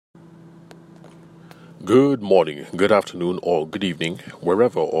Good morning, good afternoon, or good evening,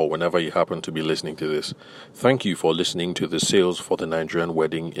 wherever or whenever you happen to be listening to this. Thank you for listening to the Sales for the Nigerian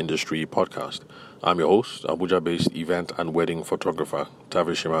Wedding Industry podcast. I'm your host, Abuja based event and wedding photographer,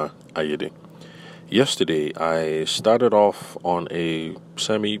 Tavishima Ayede. Yesterday, I started off on a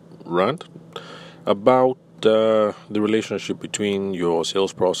semi rant about the relationship between your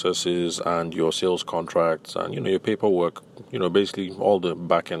sales processes and your sales contracts and your paperwork, basically all the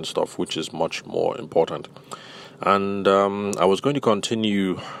back end stuff, which is much more important. And I was going to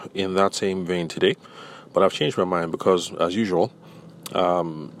continue in that same vein today, but I've changed my mind because, as usual,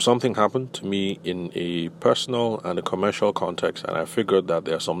 something happened to me in a personal and a commercial context, and I figured that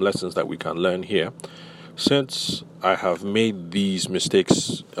there are some lessons that we can learn here. Since I have made these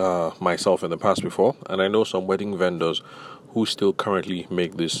mistakes myself in the past before, and I know some wedding vendors who still currently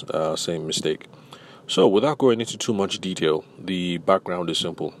make this same mistake. So, without going into too much detail, the background is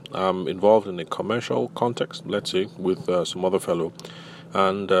simple. I'm involved in a commercial context, let's say, with some other fellow,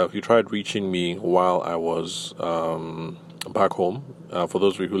 and he tried reaching me while I was back home. For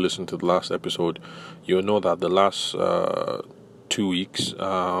those of you who listened to the last episode, you'll know that the last 2 weeks,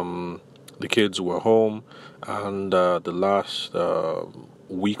 the kids were home, and the last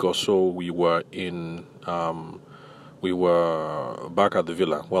week or so we were back at the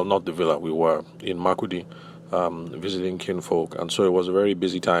villa. Well, not the villa. We were in Makudi, visiting kinfolk, and so it was a very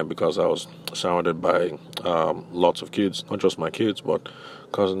busy time because I was surrounded by lots of kids, not just my kids, but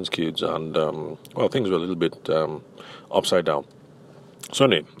cousins' kids, and things were a little bit upside down. So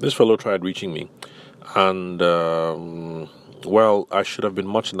anyway, this fellow tried reaching me, and I should have been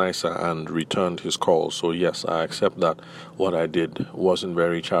much nicer and returned his call. So yes, I accept that what I did wasn't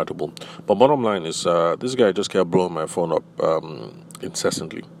very charitable. But bottom line is, this guy just kept blowing my phone up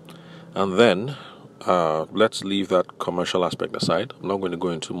incessantly. And then, let's leave that commercial aspect aside. I'm not going to go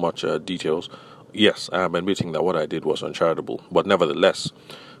into much details. Yes, I am admitting that what I did was uncharitable. But nevertheless,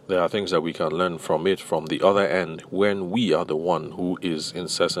 there are things that we can learn from it from the other end when we are the one who is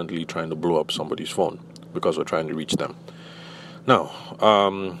incessantly trying to blow up somebody's phone because we're trying to reach them. Now,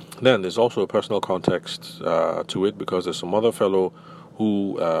 then there's also a personal context to it because there's some other fellow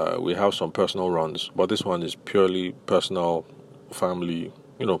who we have some personal runs, but this one is purely personal, family,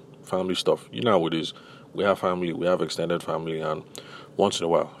 family stuff. You know how it is. We have family, we have extended family, and once in a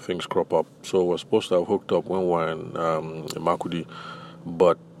while things crop up. So we're supposed to have hooked up when we're in Makudi,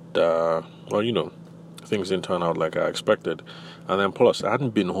 but things didn't turn out like I expected. And then plus, I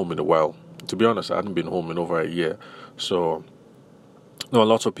hadn't been home in a while. To be honest, I hadn't been home in over a year, so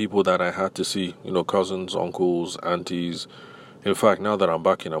lots of people that I had to see, cousins, uncles, aunties. In fact, now that I'm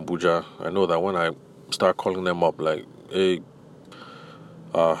back in Abuja, I know that when I start calling them up, like, hey,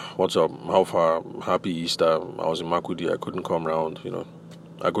 what's up, how far, happy Easter, I was in Makudi, I couldn't come around,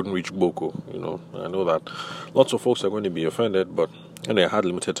 I couldn't reach Boko, I know that lots of folks are going to be offended, but anyway, I had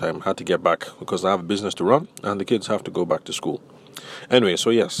limited time, had to get back because I have a business to run, and the kids have to go back to school. Anyway,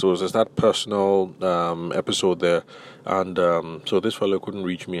 so there's that personal episode there, and so this fellow couldn't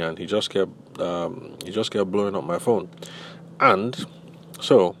reach me, and he just kept blowing up my phone, and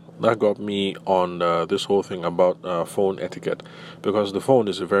so that got me on this whole thing about phone etiquette, because the phone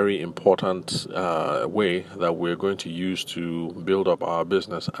is a very important way that we're going to use to build up our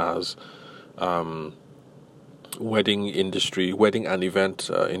business as wedding and event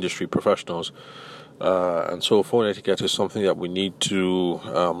industry professionals. And so phone etiquette is something that we need to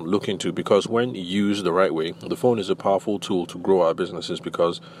look into, because when used the right way, the phone is a powerful tool to grow our businesses,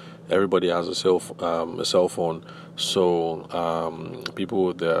 because everybody has a cell phone. So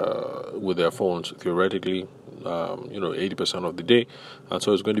people with their phones theoretically 80% of the day, and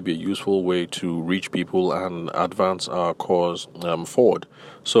so it's going to be a useful way to reach people and advance our cause forward.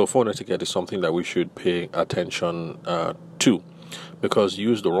 So phone etiquette is something that we should pay attention to, because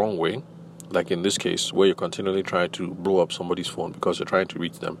used the wrong way, like in this case, where you continually try to blow up somebody's phone because you're trying to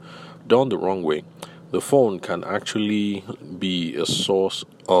reach them, done the wrong way, the phone can actually be a source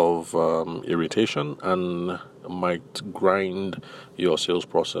of irritation and might grind your sales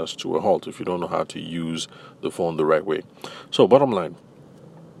process to a halt if you don't know how to use the phone the right way. So, bottom line,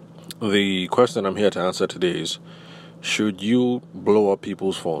 the question I'm here to answer today is, should you blow up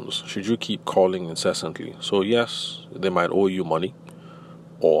people's phones? Should you keep calling incessantly? So, yes, they might owe you money,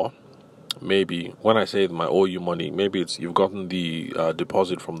 or maybe, when I say they might owe you money, maybe it's you've gotten the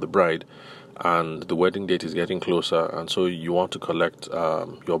deposit from the bride and the wedding date is getting closer, and so you want to collect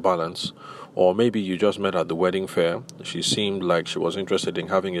your balance. Or maybe you just met at the wedding fair. She seemed like she was interested in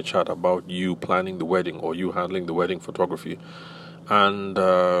having a chat about you planning the wedding or you handling the wedding photography, and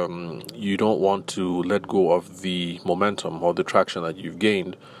you don't want to let go of the momentum or the traction that you've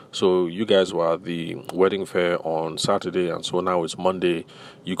gained. So you guys were at the wedding fair on Saturday, and so now it's Monday.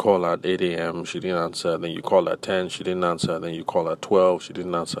 You call at 8 a.m., she didn't answer. Then you call at 10, she didn't answer. Then you call at 12, she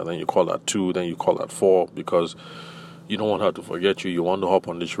didn't answer. Then you call at 2, then you call at 4, because you don't want her to forget you. You want to hop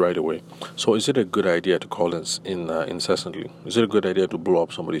on this right away. So is it a good idea to call incessantly? Is it a good idea to blow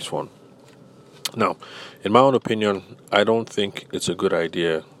up somebody's phone? Now, in my own opinion, I don't think it's a good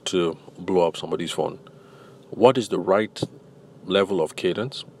idea to blow up somebody's phone. What is the right level of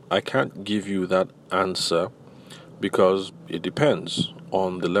cadence? I can't give you that answer because it depends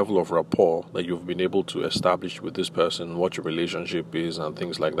on the level of rapport that you've been able to establish with this person, what your relationship is, and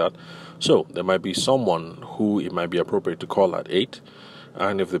things like that. So, there might be someone who it might be appropriate to call at 8,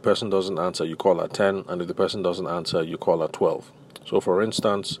 and if the person doesn't answer, you call at 10, and if the person doesn't answer, you call at 12. So, for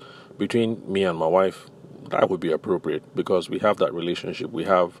instance, between me and my wife, that would be appropriate because we have that relationship, we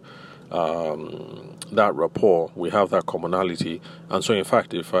have that rapport, we have that commonality. And so in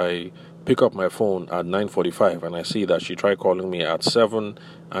fact, if I pick up my phone at 9:45 and I see that she tried calling me at 7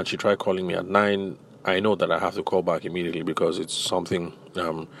 and she tried calling me at 9, I know that I have to call back immediately because it's something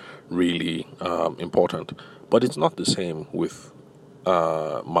really important. But it's not the same with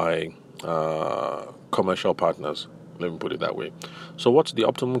my commercial partners. Let me put it that way. So what's the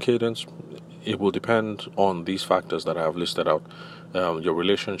optimum cadence? It will depend on these factors that I have listed out. Your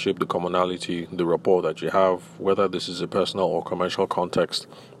relationship, the commonality, the rapport that you have, whether this is a personal or commercial context,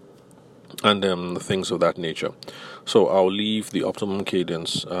 and things of that nature. So I'll leave the optimum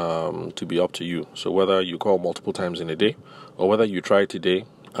cadence to be up to you. So whether you call multiple times in a day, or whether you try today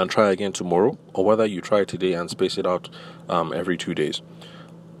and try again tomorrow, or whether you try today and space it out every 2 days.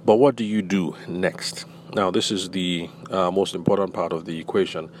 But what do you do next? Now, this is the most important part of the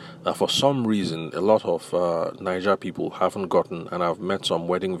equation. For some reason, a lot of Niger people haven't gotten, and I've met some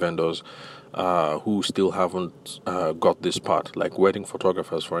wedding vendors who still haven't got this part, like wedding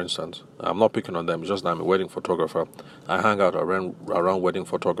photographers, for instance. I'm not picking on them, it's just that I'm a wedding photographer. I hang out around wedding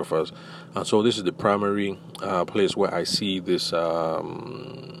photographers, and so this is the primary place where I see this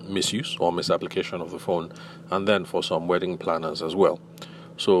misuse or misapplication of the phone, and then for some wedding planners as well.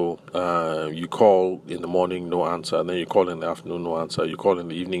 So you call in the morning, no answer, and then you call in the afternoon, no answer, you call in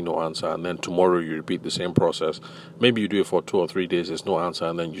the evening, no answer, and then tomorrow you repeat the same process. Maybe you do it for 2 or 3 days, there's no answer,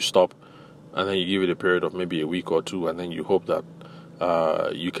 and then you stop, and then you give it a period of maybe a week or two, and then you hope that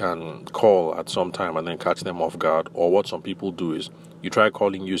you can call at some time and then catch them off guard. Or what some people do is you try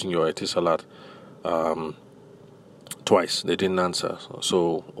calling using your Etisalat twice, they didn't answer.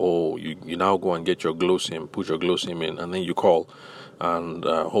 So, you now go and get your glow SIM, put your glow SIM in, and then you call. And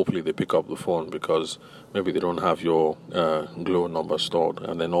hopefully they pick up the phone because maybe they don't have your Glow number stored,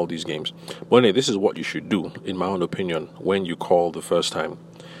 and then all these games. But anyway, this is what you should do, in my own opinion, when you call the first time.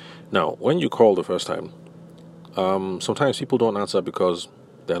 Now, when you call the first time, sometimes people don't answer because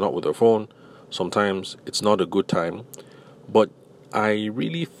they're not with their phone. Sometimes it's not a good time. But I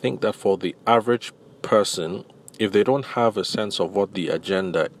really think that for the average person, if they don't have a sense of what the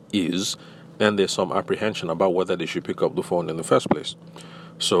agenda is, then there's some apprehension about whether they should pick up the phone in the first place.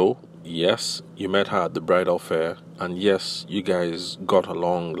 So, yes, you met her at the bridal fair, and yes, you guys got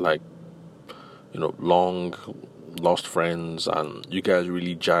along like, long lost friends, and you guys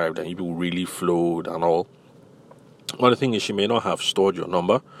really jived, and you really flowed and all. But the thing is, she may not have stored your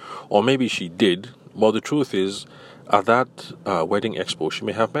number, or maybe she did, but the truth is, at that wedding expo, she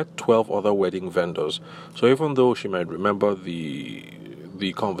may have met 12 other wedding vendors. So even though she might remember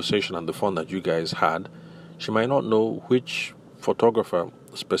the conversation and the fun that you guys had, she might not know which photographer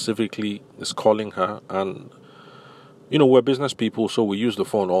specifically is calling her. And we're business people, so we use the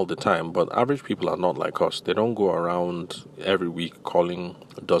phone all the time, but average people are not like us. They don't go around every week calling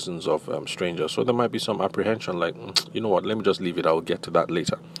dozens of strangers. So there might be some apprehension, like, you know what, let me just leave it, I'll get to that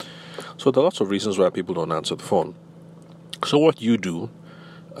later. So there are lots of reasons why people don't answer the phone. So what you do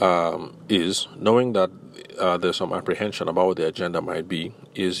is, knowing that there's some apprehension about what the agenda might be,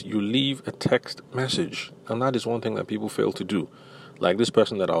 is you leave a text message. And that is one thing that people fail to do. Like this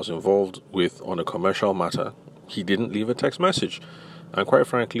person that I was involved with on a commercial matter, he didn't leave a text message. And quite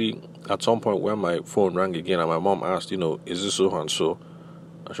frankly, at some point when my phone rang again and my mom asked, is this so and so?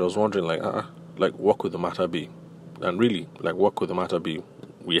 And she was wondering, like what could the matter be? And really, like, what could the matter be?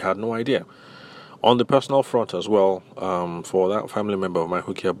 We had no idea. On the personal front as well, for that family member of mine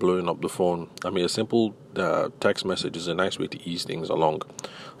who kept blowing up the phone, a simple text message is a nice way to ease things along.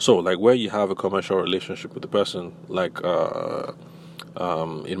 So, like where you have a commercial relationship with the person, like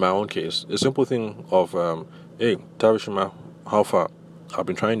in my own case, a simple thing of, hey, Tawishima, how far? I've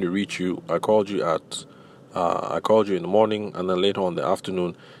been trying to reach you. I called you at I called you in the morning, and then later on in the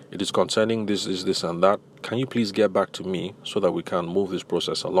afternoon, it is concerning this, and that. Can you please get back to me so that we can move this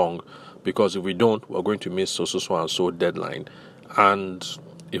process along? Because if we don't, we're going to miss so and so deadline. And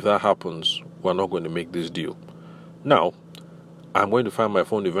if that happens, we're not going to make this deal. Now, I'm going to find my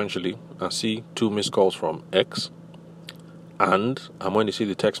phone eventually and see 2 missed calls from X. And I'm going to see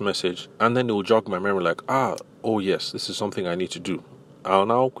the text message, and then it will jog my memory like, oh yes, this is something I need to do. I'll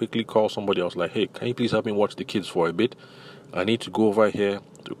now quickly call somebody else like, hey, can you please help me watch the kids for a bit? I need to go over here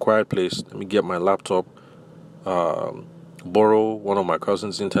to a quiet place. Let me get my laptop, borrow one of my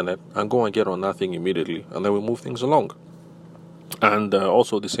cousin's internet, and go and get on that thing immediately, and then we'll move things along. And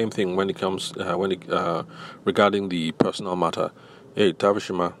also the same thing when it comes regarding the personal matter. Hey,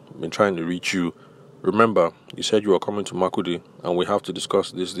 Tavishima, I've been trying to reach you. Remember, you said you were coming to Makudi, and we have to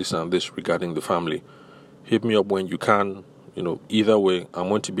discuss this, and this regarding the family. Hit me up when you can. Either way, I'm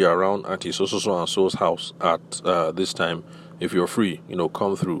going to be around Auntie so and so's house at this time. If you're free,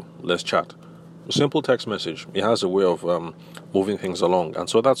 come through. Let's chat. A simple text message. It has a way of moving things along, and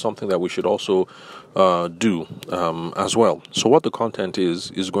so that's something that we should also do as well. So what the content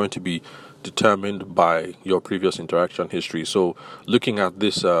is going to be determined by your previous interaction history. So looking at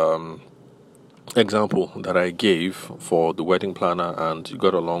this example that I gave for the wedding planner, and you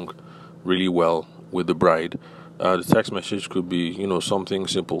got along really well with the bride, the text message could be something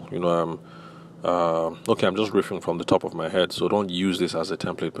simple. Okay, I'm just riffing from the top of my head, so don't use this as a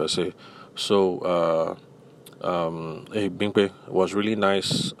template per se. So hey Bingpe, it was really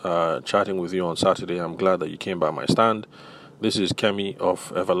nice chatting with you on Saturday. I'm glad that you came by my stand. This is Kemi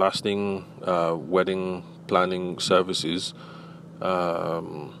of Everlasting Wedding Planning Services.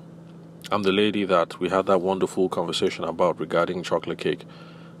 I'm the lady that we had that wonderful conversation about regarding chocolate cake.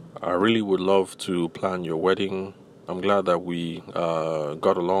 I really would love to plan your wedding. I'm glad that we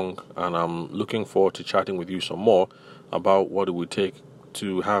got along, and I'm looking forward to chatting with you some more about what it would take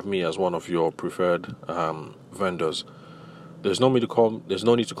to have me as one of your preferred vendors. There's no need to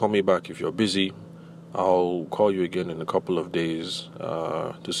call me back if you're busy. I'll call you again in a couple of days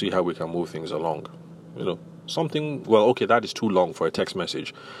to see how we can move things along. That is too long for a text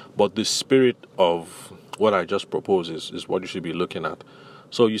message, but the spirit of what I just proposed is what you should be looking at.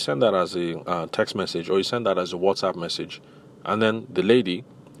 So you send that as a text message, or you send that as a WhatsApp message, and then the lady,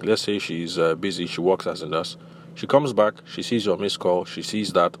 let's say she's busy, she works as a nurse, she comes back, she sees your missed call, she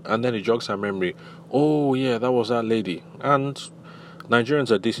sees that, and then it jogs her memory. Oh yeah, that was that lady. And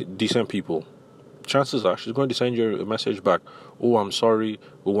Nigerians are decent people. Chances are she's going to send you a message back. Oh, I'm sorry,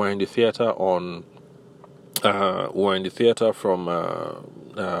 we were in the theater from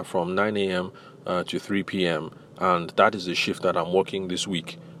 9 a.m. To 3 p.m. and that is the shift that I'm working this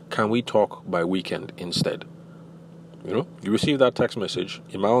week. Can we talk by weekend instead? You receive that text message.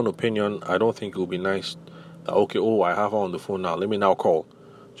 In my own opinion, I don't think it would be nice that, I have her on the phone now, let me now call.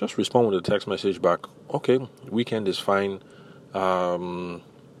 Just respond with a text message back. Okay, weekend is fine. Weekend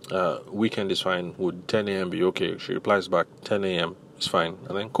is fine. Would 10 a.m. be okay? She replies back, 10 a.m. is fine.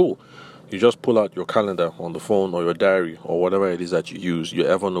 And then cool. You just pull out your calendar on the phone, or your diary, or whatever it is that you use, your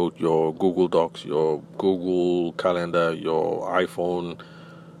Evernote, your Google Docs, your Google Calendar, your iPhone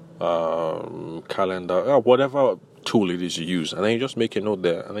calendar, whatever tool it is you use, and then you just make a note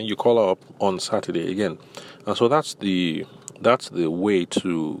there, and then you call her up on Saturday again. And so that's the way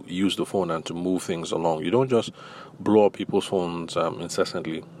to use the phone and to move things along. You don't just blow up people's phones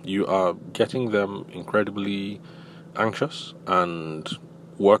incessantly. You are getting them incredibly anxious and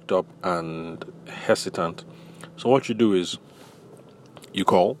worked up and hesitant. So what you do is you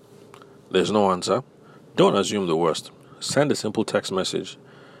call, there's no answer, don't assume the worst. Send a simple text message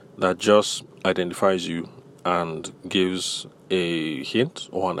that just identifies you and gives a hint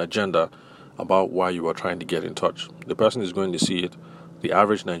or an agenda about why you are trying to get in touch. The person is going to see it. The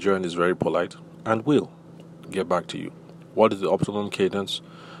average Nigerian is very polite and will get back to you. What is the optimum cadence?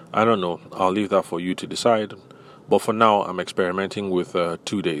 I don't know. I'll leave that for you to decide. But for now, I'm experimenting with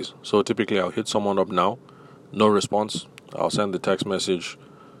 2 days. So typically, I'll hit someone up now, no response. I'll send the text message.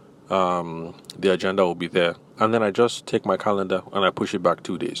 The agenda will be there. And then I just take my calendar and I push it back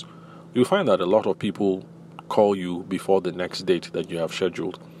 2 days. You'll find that a lot of people call you before the next date that you have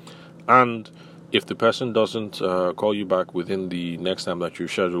scheduled. And if the person doesn't call you back within the next time that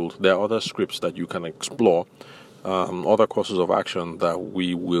you've scheduled, there are other scripts that you can explore. Other courses of action that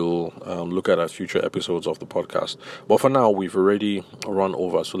we will look at future episodes of the podcast. But for now, we've already run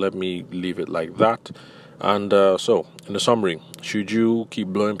over, so let me leave it like that. And so, in the summary, should you keep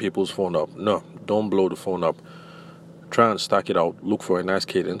blowing people's phone up? No, don't blow the phone up. Try and stack it out. Look for a nice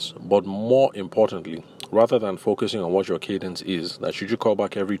cadence. But more importantly, rather than focusing on what your cadence is, that should you call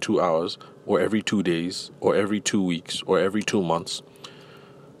back every 2 hours or every 2 days or every 2 weeks or every 2 months,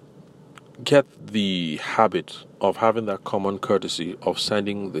 get the habit of having that common courtesy of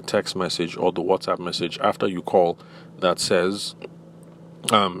sending the text message or the WhatsApp message after you call that says,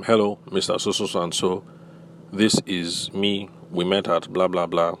 hello, Mr. So and so. This is me. We met at blah, blah,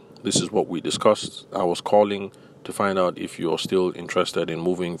 blah. This is what we discussed. I was calling to find out if you're still interested in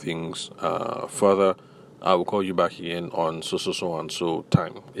moving things further. I will call you back in on so and so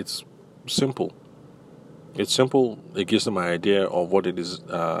time. It's simple. It's simple. It gives them an idea of what it is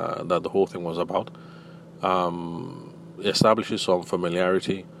that the whole thing was about. It establishes some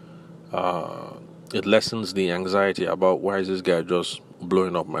familiarity. It lessens the anxiety about why is this guy just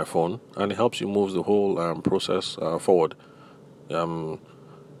blowing up my phone, and it helps you move the whole process forward.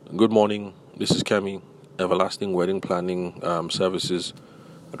 Good morning. This is Kemi, Everlasting Wedding Planning Services.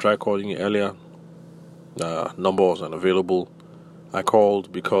 I tried calling you earlier. Number was unavailable. I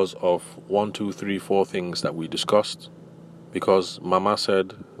called because of 1, 2, 3, 4 things that we discussed. Because Mama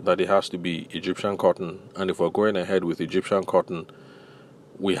said that it has to be Egyptian cotton, and if we're going ahead with Egyptian cotton,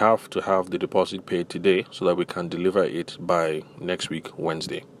 we have to have the deposit paid today so that we can deliver it by next week,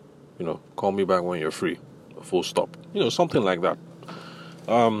 Wednesday. Call me back when you're free. Full stop. Something like that.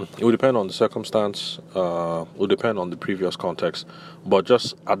 It will depend on the circumstance. It will depend on the previous context. But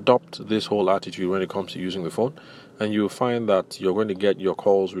just adopt this whole attitude when it comes to using the phone, and you'll find that you're going to get your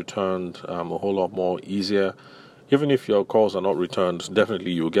calls returned a whole lot more easier. Even if your calls are not returned,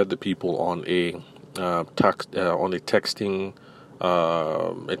 definitely you'll get the people on a texting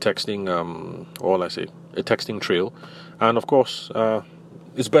trail, and of course,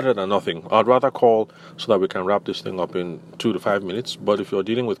 it's better than nothing. I'd rather call so that we can wrap this thing up in 2 to 5 minutes. But if you're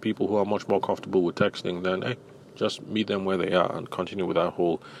dealing with people who are much more comfortable with texting, then just meet them where they are and continue with that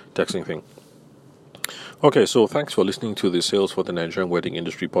whole texting thing. Okay, so thanks for listening to the Sales for the Nigerian Wedding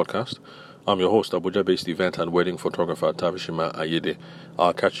Industry podcast. I'm your host, Abuja-based event and wedding photographer Tavishima Ayede.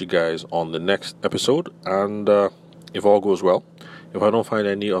 I'll catch you guys on the next episode, and if all goes well, if I don't find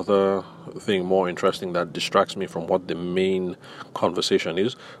any other thing more interesting that distracts me from what the main conversation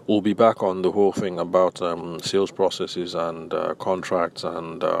is, we'll be back on the whole thing about sales processes and contracts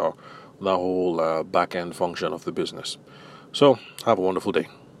and the whole back-end function of the business. So, have a wonderful day.